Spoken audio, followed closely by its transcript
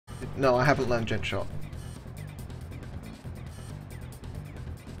No, I haven't learned jet shot.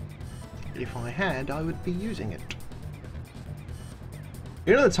 If I had, I would be using it.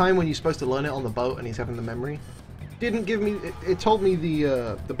 You know the time when you're supposed to learn it on the boat and he's having the memory? Didn't give me... It told me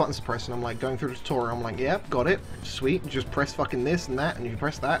the buttons to press, and I'm like, going through the tutorial, I'm like, yep, got it. Sweet, just press fucking this and that, and you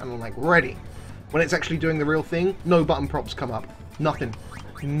press that, and I'm like, ready. When it's actually doing the real thing, no button prompts come up. Nothing.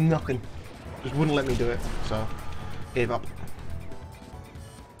 Nothing. Just wouldn't let me do it, so gave up.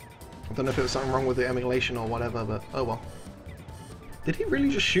 I don't know if it was something wrong with the emulation or whatever, but oh well. Did he really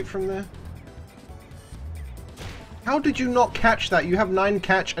just shoot from there? How did you not catch that? You have 9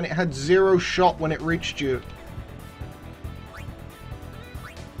 catch and it had 0 shot when it reached you.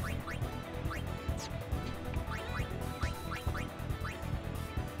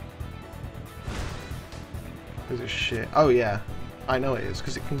 This is shit. Oh yeah, I know it is,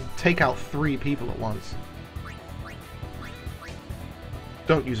 because it can take out 3 people at once.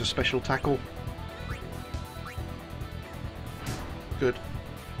 Don't use a special tackle. Good.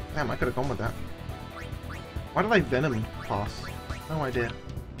 Damn, I could have gone with that. Why did I Venom pass? No idea.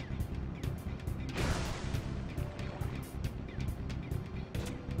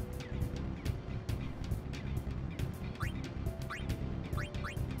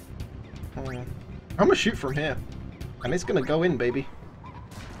 I'm gonna shoot from here. And it's gonna go in, baby.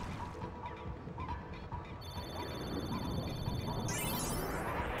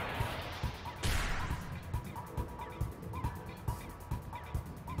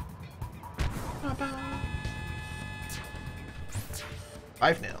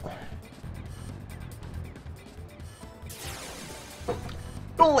 Five now.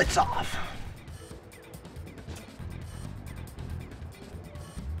 Bullets off.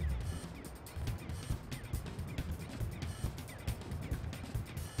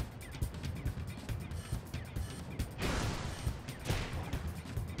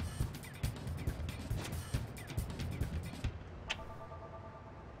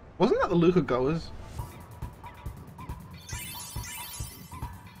 Wasn't that the Luca Goers?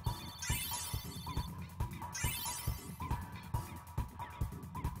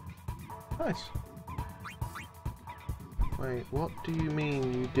 Nice. Wait, what do you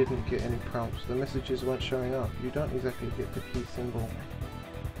mean you didn't get any prompts? The messages weren't showing up. You don't exactly get the key symbol.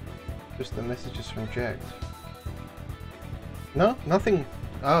 Just the messages from Jacked. No? Nothing?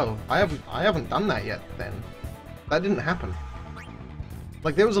 Oh, I haven't done that yet then. That didn't happen.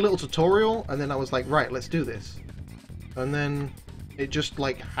 Like, there was a little tutorial, and then I was like, right, let's do this. And then it just,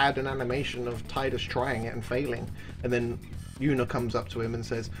 like, had an animation of Tidus trying it and failing. And then Yuna comes up to him and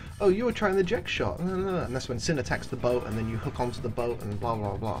says, oh, you were trying the jet shot. And that's when Sin attacks the boat, and then you hook onto the boat, and blah,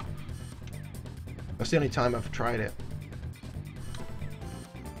 blah, blah. That's the only time I've tried it.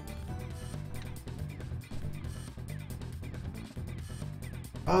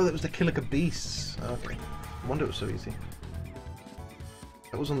 Oh, that was the Killica Beasts. Okay. I wonder it was so easy.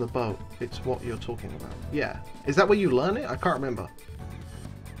 That was on the boat. It's what you're talking about. Yeah. Is that where you learn it? I can't remember.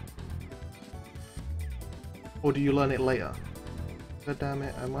 Or do you learn it later? God damn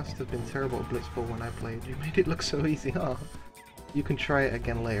it, I must have been terrible at Blitzball when I played. You made it look so easy, huh? You can try it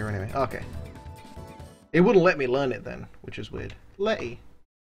again later anyway. Okay. It wouldn't let me learn it then, which is weird. Letty,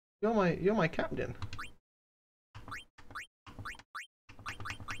 you're my captain.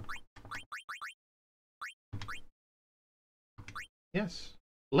 Yes.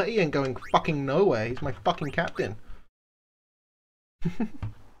 Letty ain't going fucking nowhere. He's my fucking captain.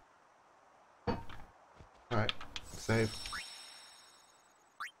 Alright. Save.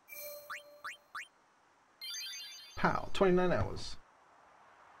 Pow. 29 hours.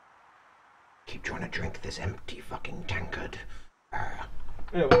 Keep trying to drink this empty fucking tankard.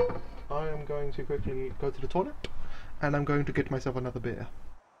 Anyway, I am going to quickly go to the toilet. And I'm going to get myself another beer.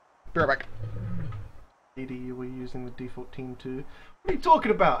 Be right back. Edie, you were using the default team too. What are you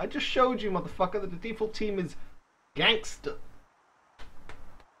talking about? I just showed you, motherfucker, that the default team is gangster.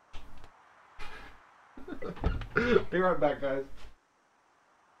 Be right back, guys.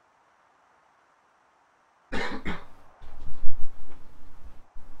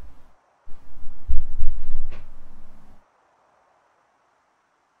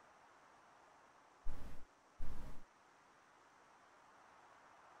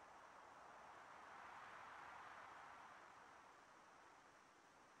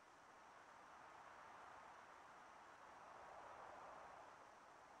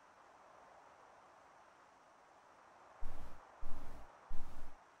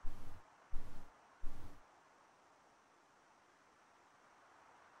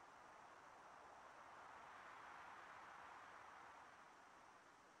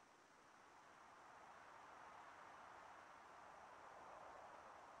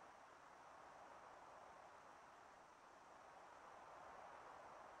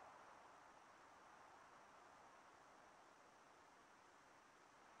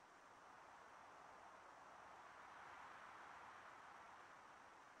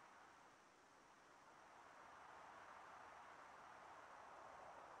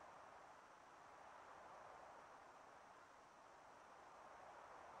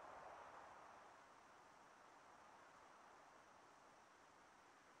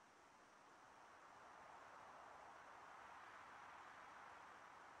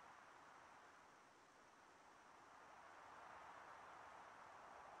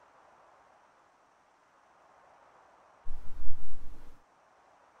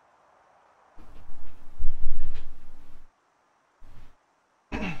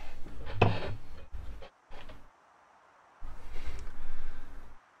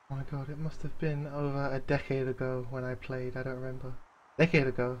 god, it must have been over a decade ago when I played, I don't remember. Decade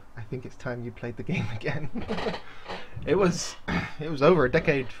ago, I think it's time you played the game again. it was over a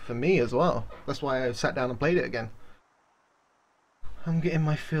decade for me as well. That's why I sat down and played it again. I'm getting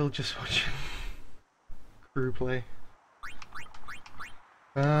my fill just watching crew play.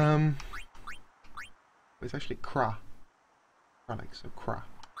 It's actually Kra. Kralex, so Kra.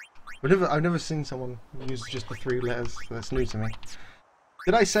 I've never seen someone use just the 3 letters, so that's new to me.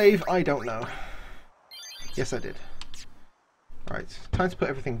 Did I save? I don't know. Yes, I did. Right, time to put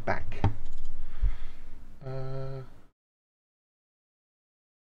everything back.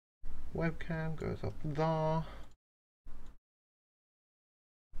 Webcam goes up there.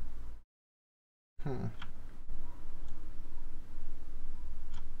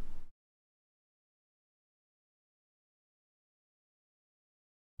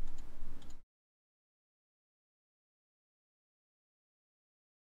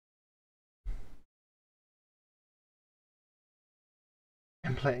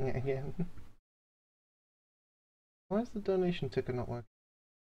 I'm playing it again. Why is the donation ticker not working?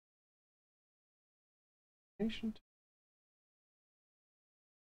 Donation ticker?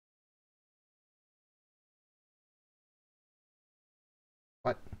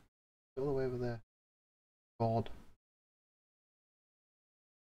 What? All the way over there. God.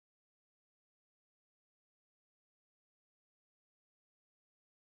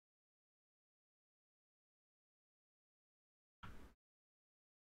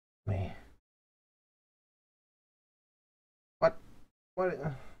 Me. What? What?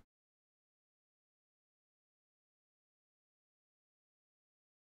 The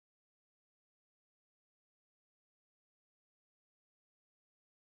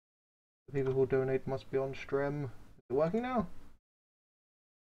people who donate must be on stream. Is it working now?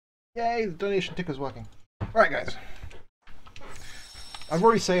 Yay, the donation ticker's working. Alright guys. I've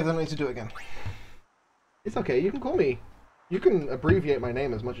already saved, I don't need to do it again. It's okay, you can call me. You can abbreviate my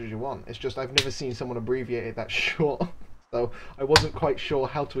name as much as you want. It's just I've never seen someone abbreviate it that short. So I wasn't quite sure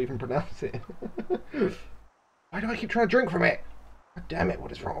how to even pronounce it. Why do I keep trying to drink from it? God damn it,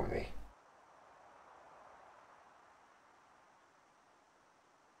 what is wrong with me?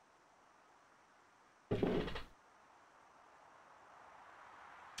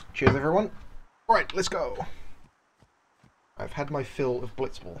 Cheers everyone. Alright, let's go. I've had my fill of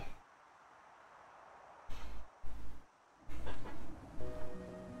Blitzball.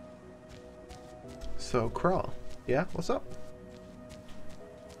 So, Crawl. Yeah, what's up?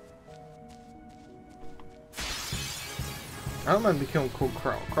 I don't mind becoming called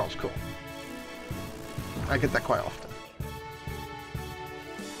Crawl. Crawl's cool. I get that quite often.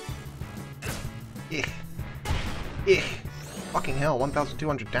 Ich. Ich. Fucking hell,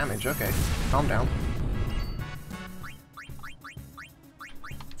 1,200 damage. Okay, calm down.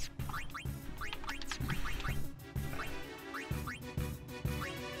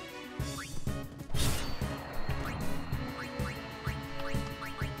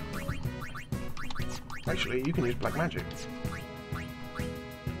 Actually, you can use black magic.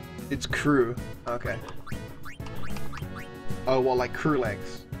 It's crew. Okay. Oh, well, like crew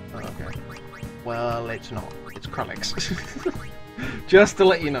legs. Oh, okay. Well, it's not. It's Kralex. Just to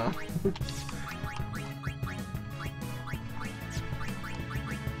let you know.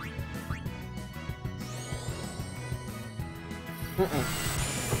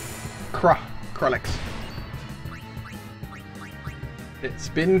 Kralex. It's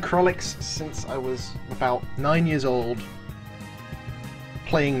been Kralex since I was about 9 years old,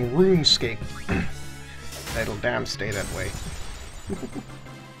 playing RuneScape. It'll damn stay that way.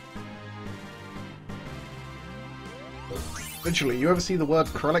 Literally, you ever see the word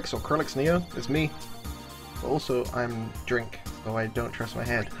Kralex or Kralex Neo? It's me. But also, I'm drink, so I don't trust my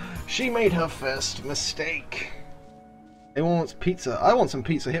head. She made her first mistake. Anyone wants pizza? I want some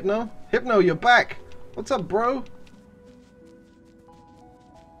pizza, Hypno. Hypno, you're back! What's up, bro?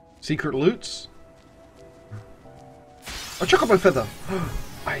 Secret loots? A chocobo feather!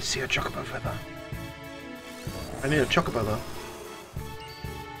 I see a chocobo feather. I need a chocobo though.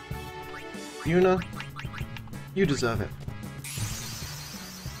 Yuna, you deserve it.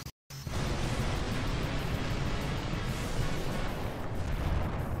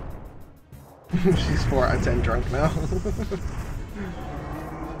 She's 4 out of 10 drunk now.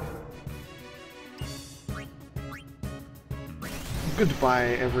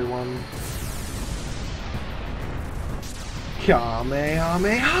 Goodbye, everyone.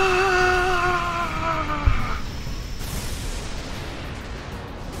 Kamehameha!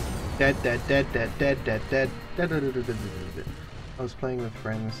 Dead. I was playing with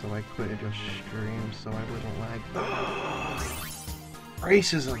friends, so I quitted your stream so I wouldn't lag.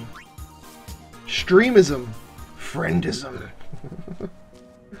 Racism! Streamism. Friendism.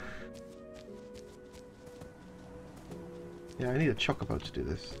 Yeah, I need a chocobo to do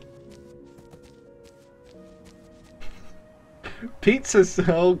this. Pizza's...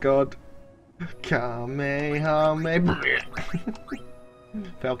 oh god. Kamehame.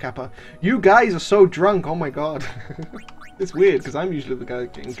 Fail Kappa. You guys are so drunk, oh my god. It's weird, because I'm usually the guy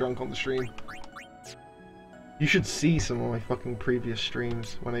getting drunk on the stream. You should see some of my fucking previous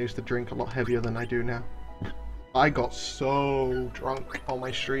streams when I used to drink a lot heavier than I do now. I got so drunk on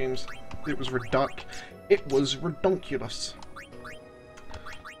my streams. It was redunculous.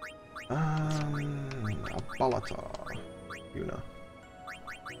 Abalata. Yuna.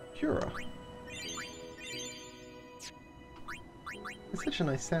 Cura. It's such a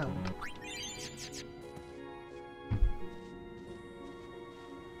nice sound.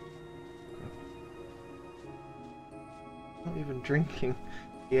 Not even drinking.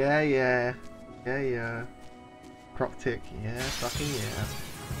 Yeah. Crop tick. Yeah, fucking yeah.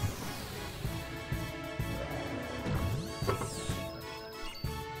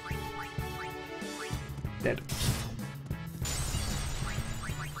 Dead.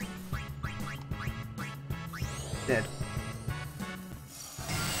 Dead.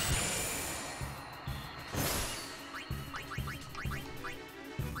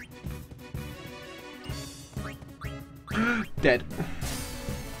 Dead.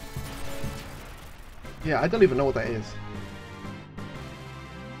 Yeah, I don't even know what that is.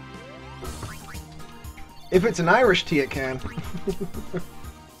 If it's an Irish tea, it can.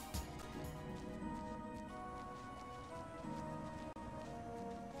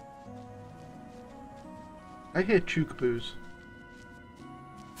 I hear chookaboos.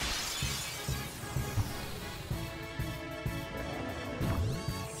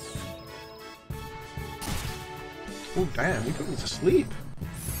 Oh damn, you put me to sleep.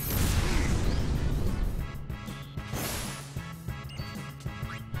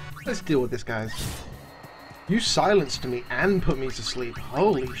 Let's deal with this, guys. You silenced me and put me to sleep.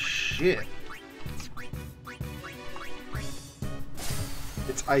 Holy shit.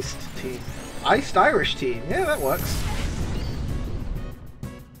 It's iced tea. Iced Irish tea. Yeah, that works.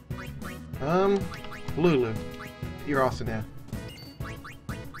 Lulu. Get your ass in here.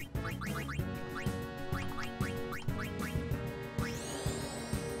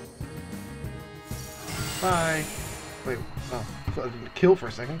 Bye. Wait, oh, I thought I didn't kill for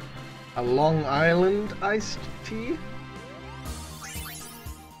a second. A Long Island iced tea?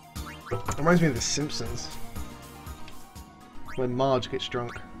 Reminds me of The Simpsons. When Marge gets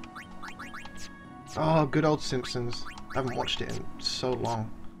drunk. Oh, good old Simpsons. I haven't watched it in so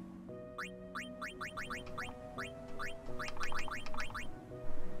long.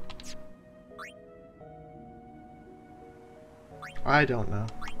 I don't know.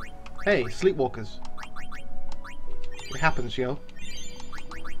 Hey, sleepwalkers. It happens, yo.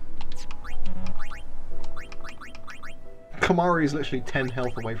 Kamari is literally 10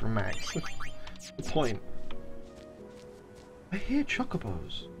 health away from max. What's the point? I hear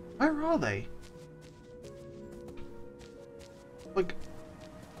chocobos. Where are they? Like,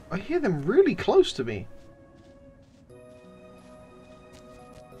 I hear them really close to me.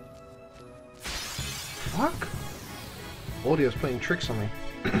 Fuck? Audio's playing tricks on me.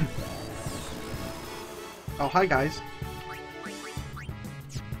 Oh, hi guys.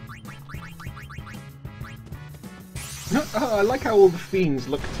 Oh, I like how all the fiends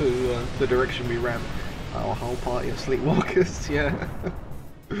look to the direction we ran. Our whole party of sleepwalkers, yeah.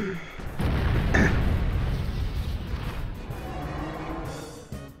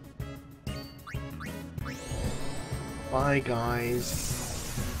 Bye, guys.